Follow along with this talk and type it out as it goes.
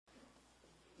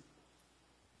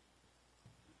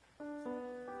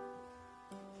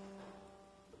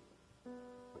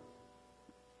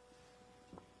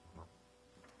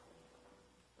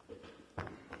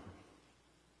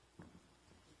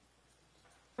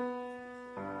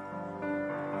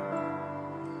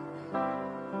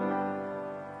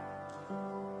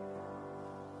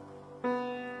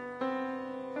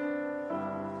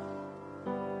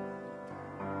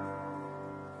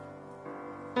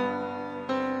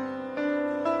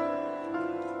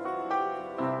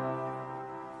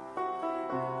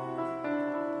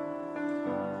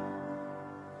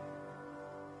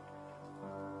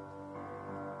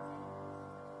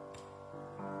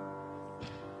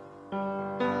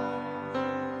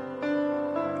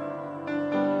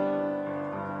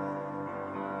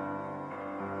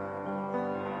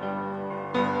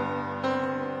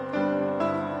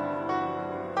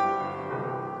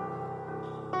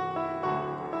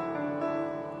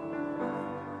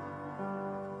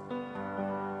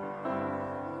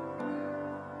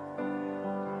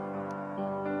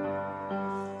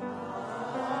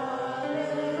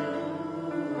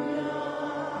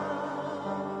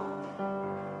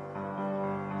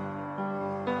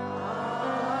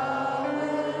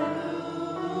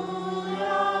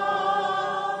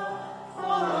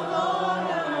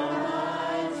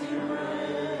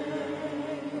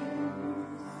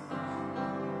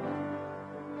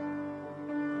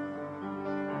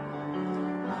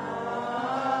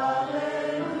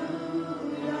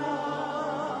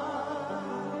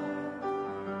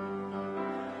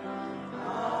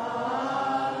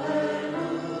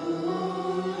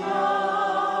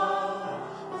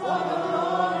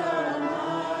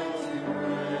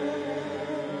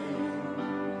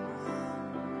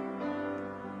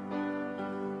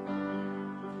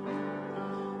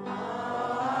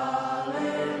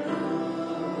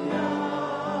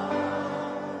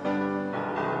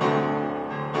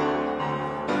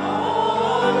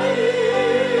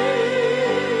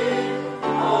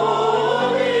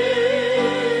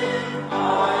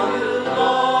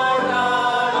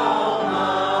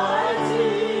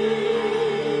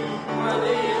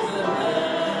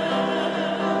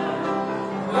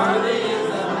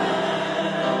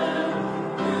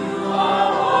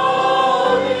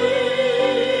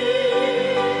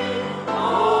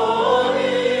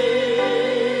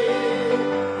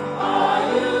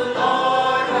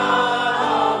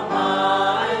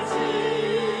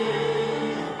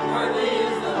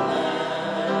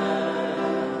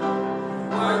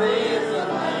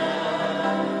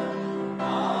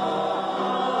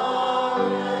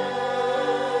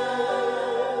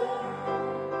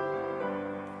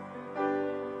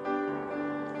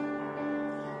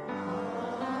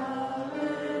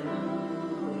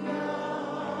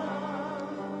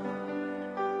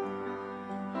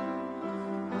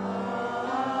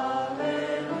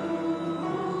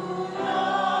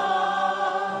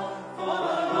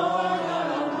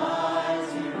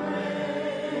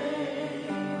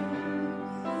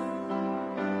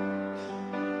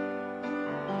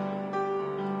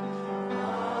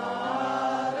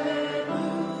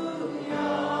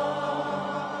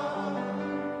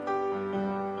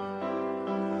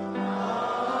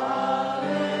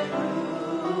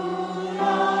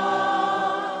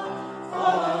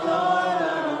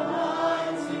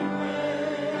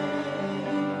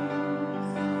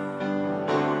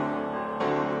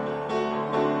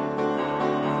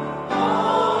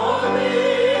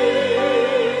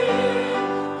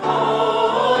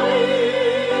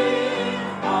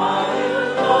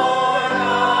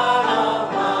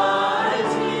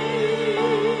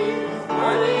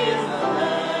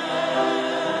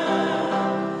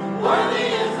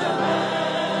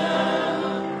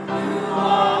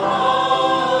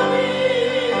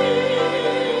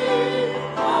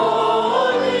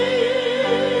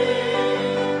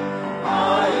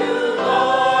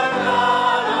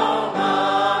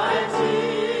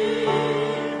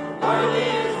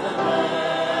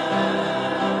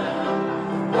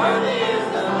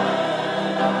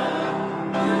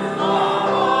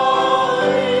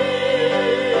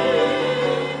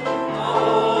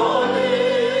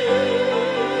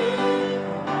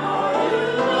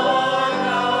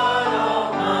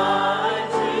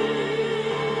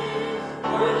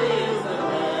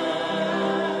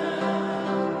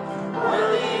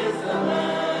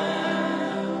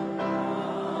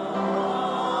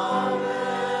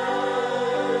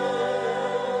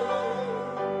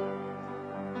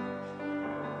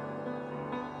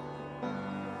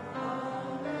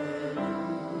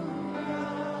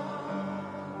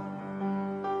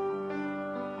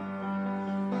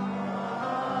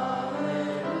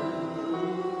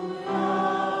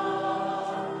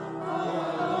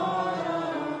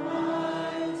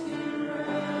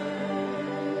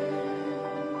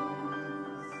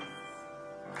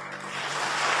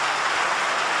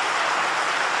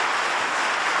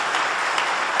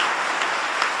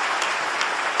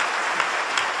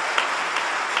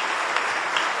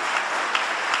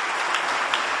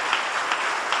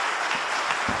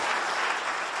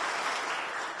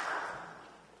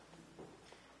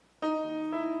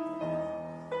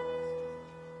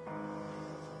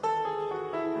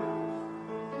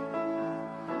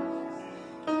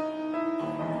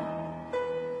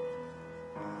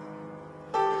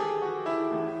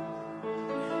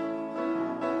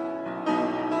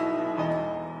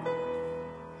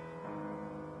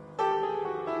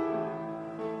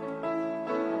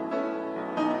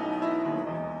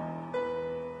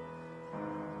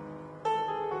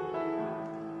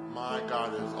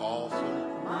God is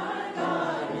awesome. My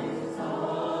God is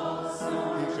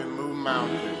awesome. He can move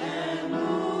mountains.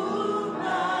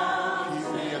 Keep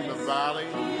me in the valley.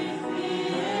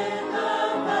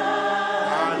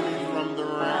 Hide me from the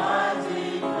rain.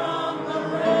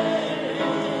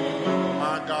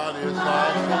 My God is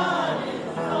awesome.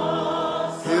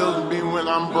 Heals me when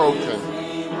I'm broken.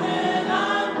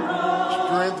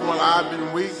 Strength when I've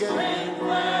been weakened.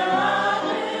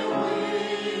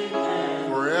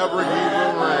 Forever He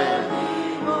will reign.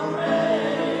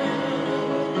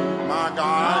 My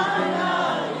God,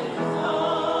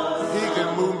 He can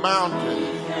move mountains.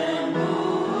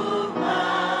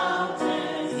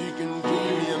 He can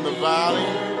keep me in the valley.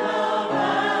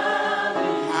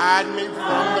 Hide me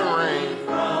from the rain.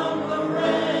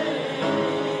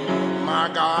 My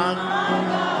God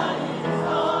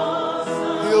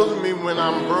heals me when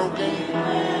I'm broken.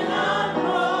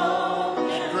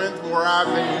 Strength where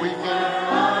I've been weakened.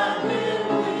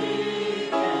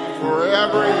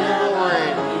 Forever He will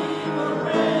reign.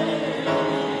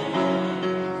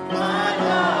 My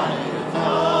God is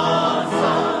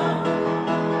awesome.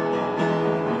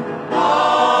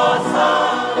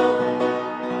 Awesome.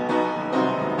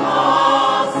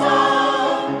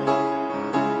 Awesome.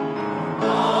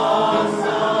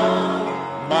 Awesome.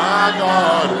 My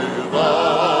God is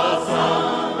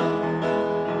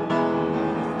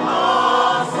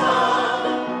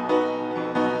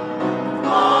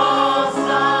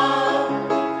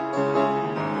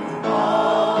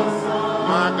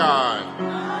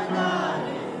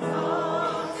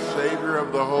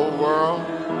the whole world,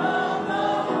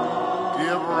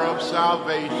 giver of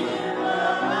salvation.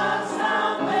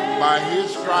 By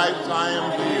His stripes I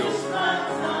am healed.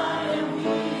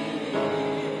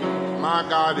 My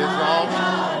God is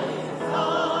awesome.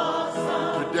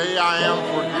 Today I am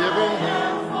forgiven.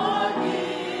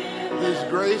 His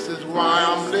grace is why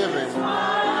I'm living.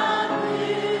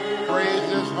 Praise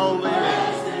His holy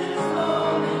name.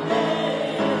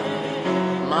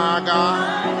 My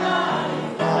God.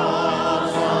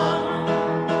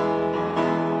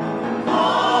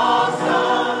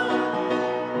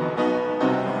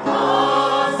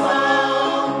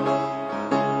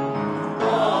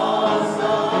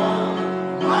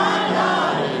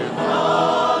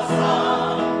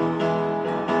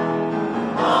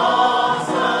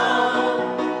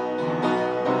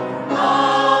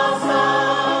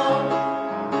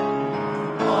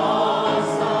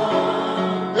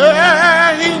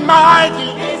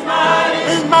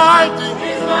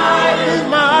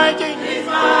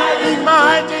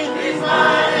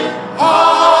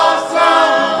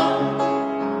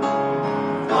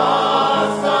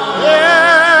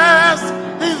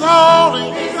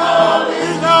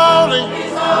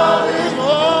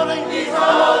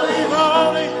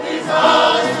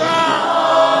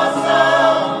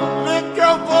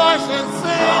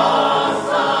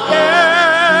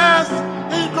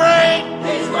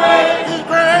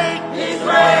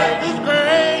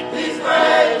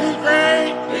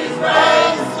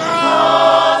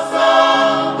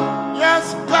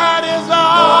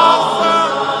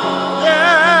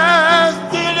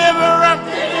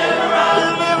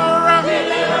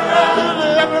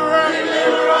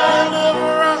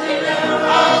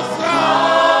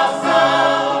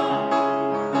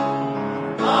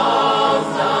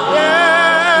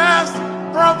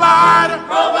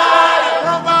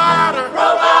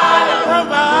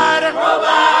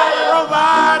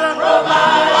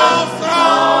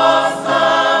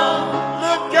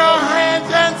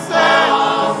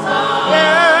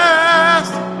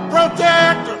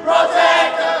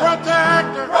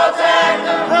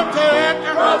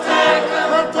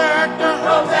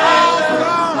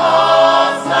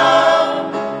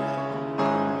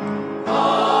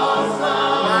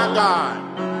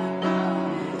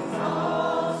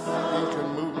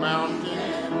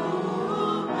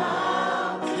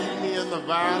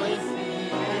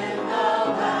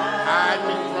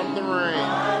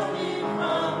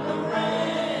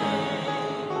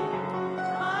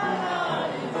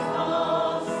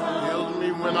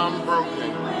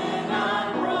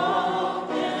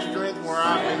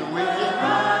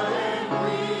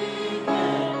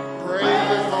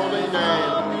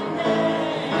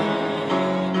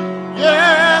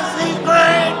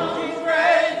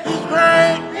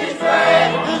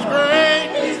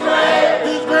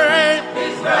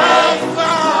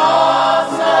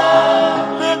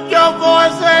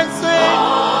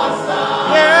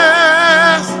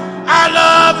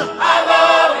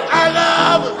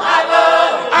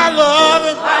 I love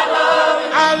it.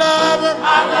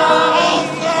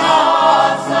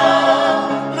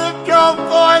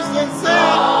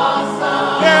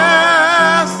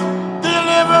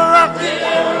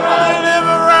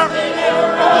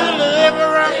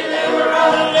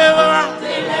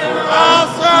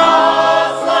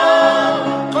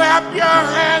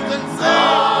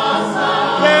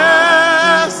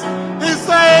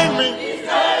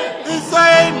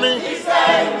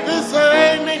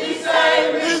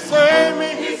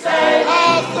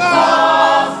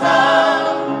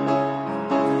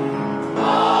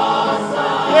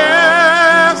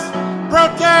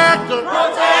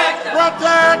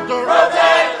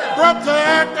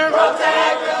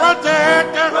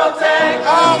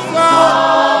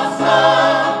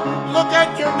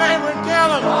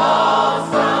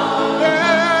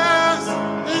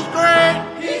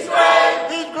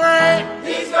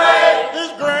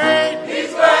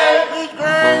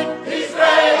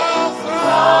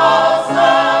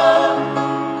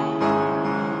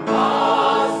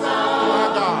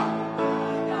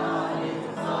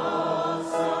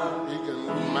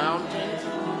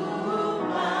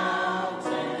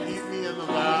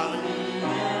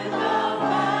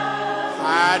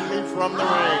 hide me from the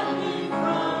rain.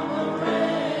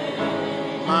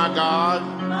 My God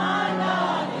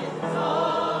is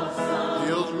awesome.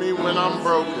 Heals me when I'm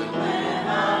broken.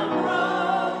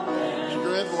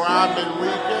 Strength where I've been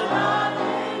weakened.